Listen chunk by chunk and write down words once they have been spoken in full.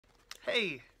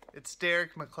Hey, it's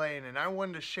Derek McLean, and I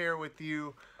wanted to share with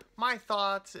you my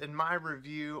thoughts and my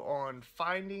review on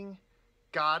Finding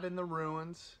God in the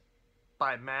Ruins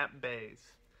by Matt Bays.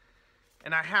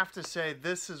 And I have to say,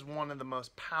 this is one of the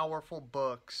most powerful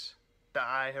books that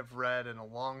I have read in a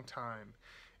long time.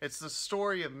 It's the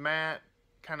story of Matt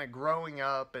kind of growing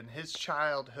up and his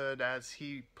childhood, as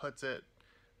he puts it,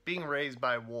 being raised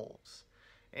by wolves.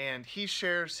 And he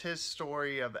shares his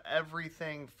story of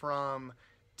everything from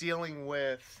dealing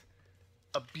with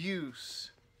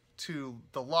abuse to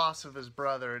the loss of his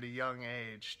brother at a young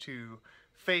age to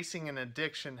facing an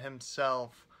addiction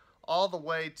himself, all the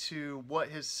way to what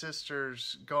his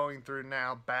sister's going through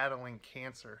now, battling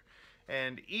cancer.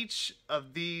 And each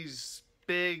of these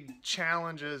big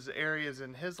challenges, areas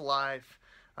in his life,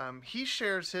 he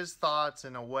shares his thoughts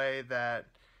in a way that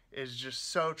is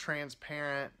just so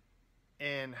transparent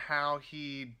in how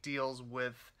he deals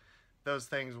with those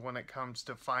things when it comes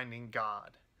to finding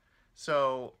God.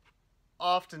 So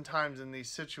oftentimes in these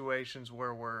situations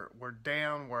where we're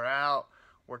down, we're out,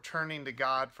 we're turning to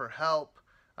God for help,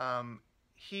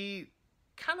 he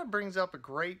kind of brings up a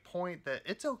great point that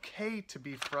it's okay to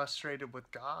be frustrated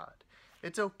with God.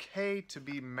 It's okay to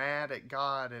be mad at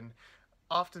God. And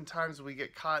oftentimes we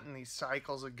get caught in these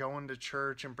cycles of going to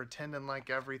church and pretending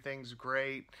like everything's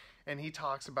great. And he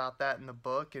talks about that in the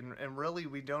book. And really,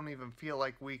 we don't even feel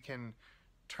like we can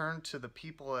turn to the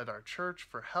people at our church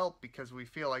for help because we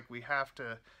feel like we have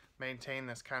to maintain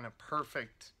this kind of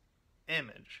perfect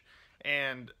image.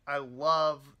 And I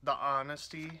love the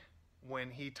honesty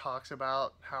when he talks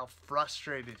about how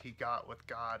frustrated he got with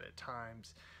God at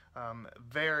times.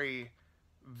 Very,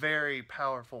 very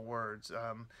powerful words.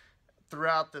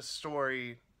 Throughout this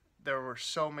story, there were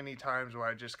so many times where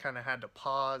I just kind of had to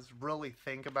pause, really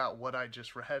think about what I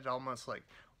just read, almost like,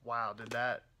 wow, did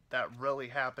that really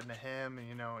happen to him?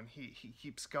 And, and he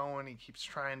keeps going, he keeps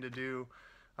trying to do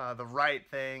the right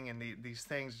thing, and these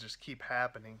things just keep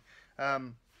happening.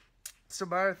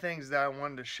 Some other things that I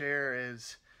wanted to share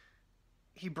is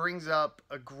he brings up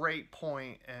a great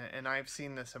point, and I've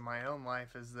seen this in my own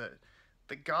life, is that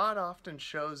God often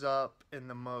shows up in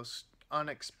the most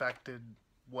unexpected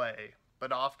way,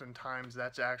 but oftentimes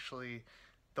that's actually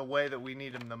the way that we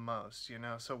need him the most.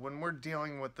 So when we're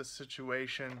dealing with the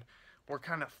situation, we're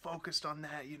kind of focused on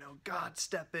that, God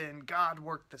step in, God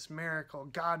work this miracle,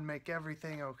 God make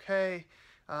everything okay.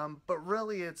 But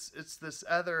really it's this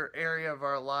other area of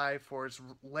our life, or it's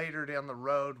later down the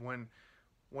road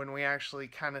when we actually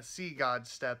kind of see God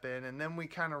step in, and then we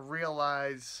kind of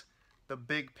realize the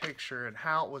big picture and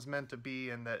how it was meant to be,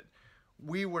 and that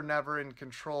we were never in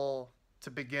control to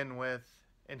begin with,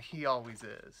 and he always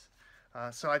is.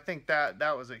 So I think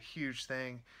that was a huge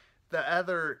thing. The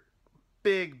other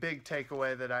big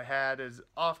takeaway that I had is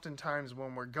oftentimes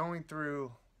when we're going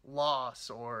through loss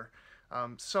or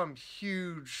some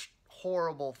huge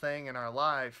horrible thing in our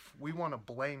life, we want to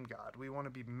blame God. We want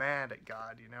to be mad at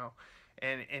God,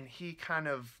 and he kind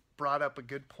of brought up a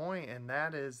good point, and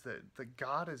that is that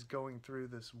God is going through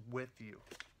this with you.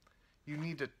 You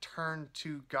need to turn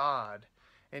to God.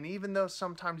 And even though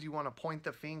sometimes you want to point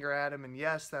the finger at him, and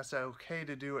yes, that's okay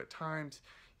to do at times,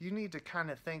 you need to kind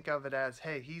of think of it as,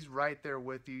 hey, he's right there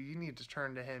with you. You need to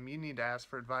turn to him. You need to ask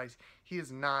for advice. He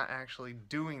is not actually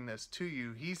doing this to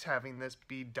you. He's having this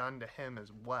be done to him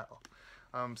as well.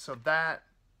 So that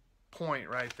point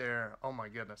right there, oh my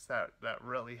goodness, that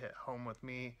really hit home with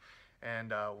me,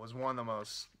 and was one of the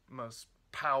most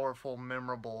powerful,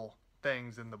 memorable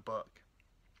things in the book.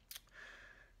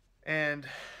 And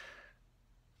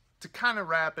to kind of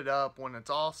wrap it up, when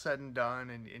it's all said and done,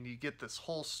 and you get this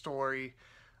whole story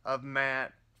of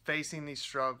Matt facing these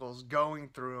struggles, going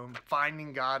through them,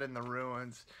 finding God in the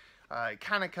ruins, it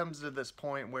kind of comes to this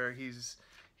point where he's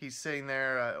sitting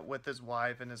there with his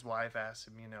wife, and his wife asks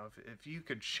him, if you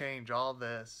could change all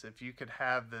this, if you could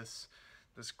have this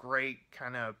great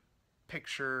kind of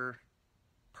picture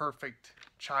perfect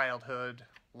childhood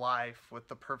life with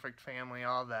the perfect family,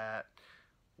 all that,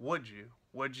 would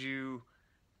you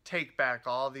take back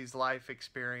all these life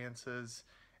experiences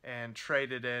and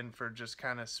trade it in for just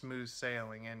kind of smooth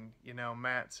sailing? And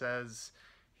Matt says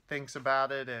he thinks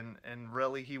about it, and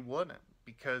really he wouldn't,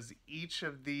 because each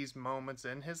of these moments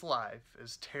in his life,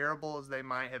 as terrible as they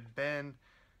might have been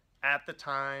at the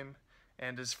time,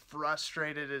 and as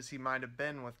frustrated as he might have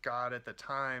been with God at the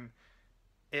time,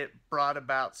 it brought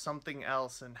about something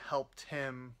else and helped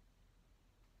him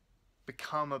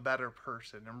become a better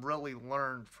person and really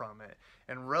learn from it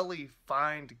and really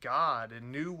find God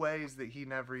in new ways that he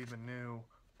never even knew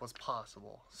was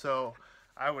possible. So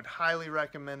I would highly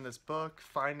recommend this book,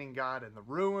 Finding God in the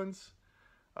Ruins.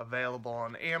 available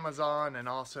on Amazon and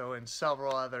also in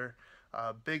several other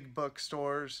big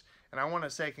bookstores. And I want to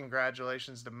say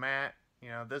congratulations to Matt. You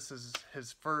know, this is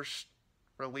his first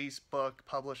released book,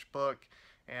 published book,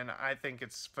 and I think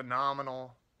it's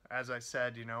phenomenal. As I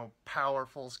said, you know,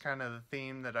 powerful is kind of the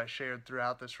theme that I shared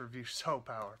throughout this review. So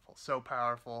powerful, so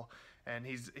powerful. And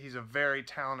he's a very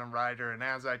talented writer. And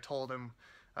as I told him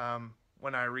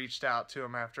when I reached out to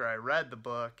him after I read the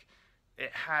book,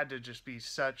 it had to just be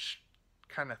such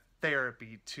kind of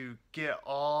therapy to get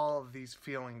all of these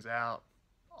feelings out,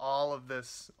 all of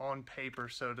this on paper,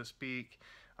 so to speak.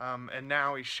 And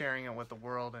now he's sharing it with the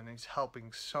world, and he's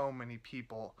helping so many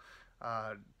people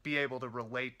be able to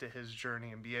relate to his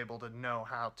journey and be able to know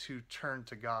how to turn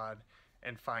to God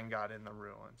and find God in the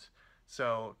ruins.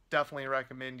 So definitely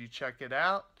recommend you check it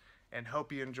out, and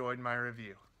hope you enjoyed my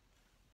review.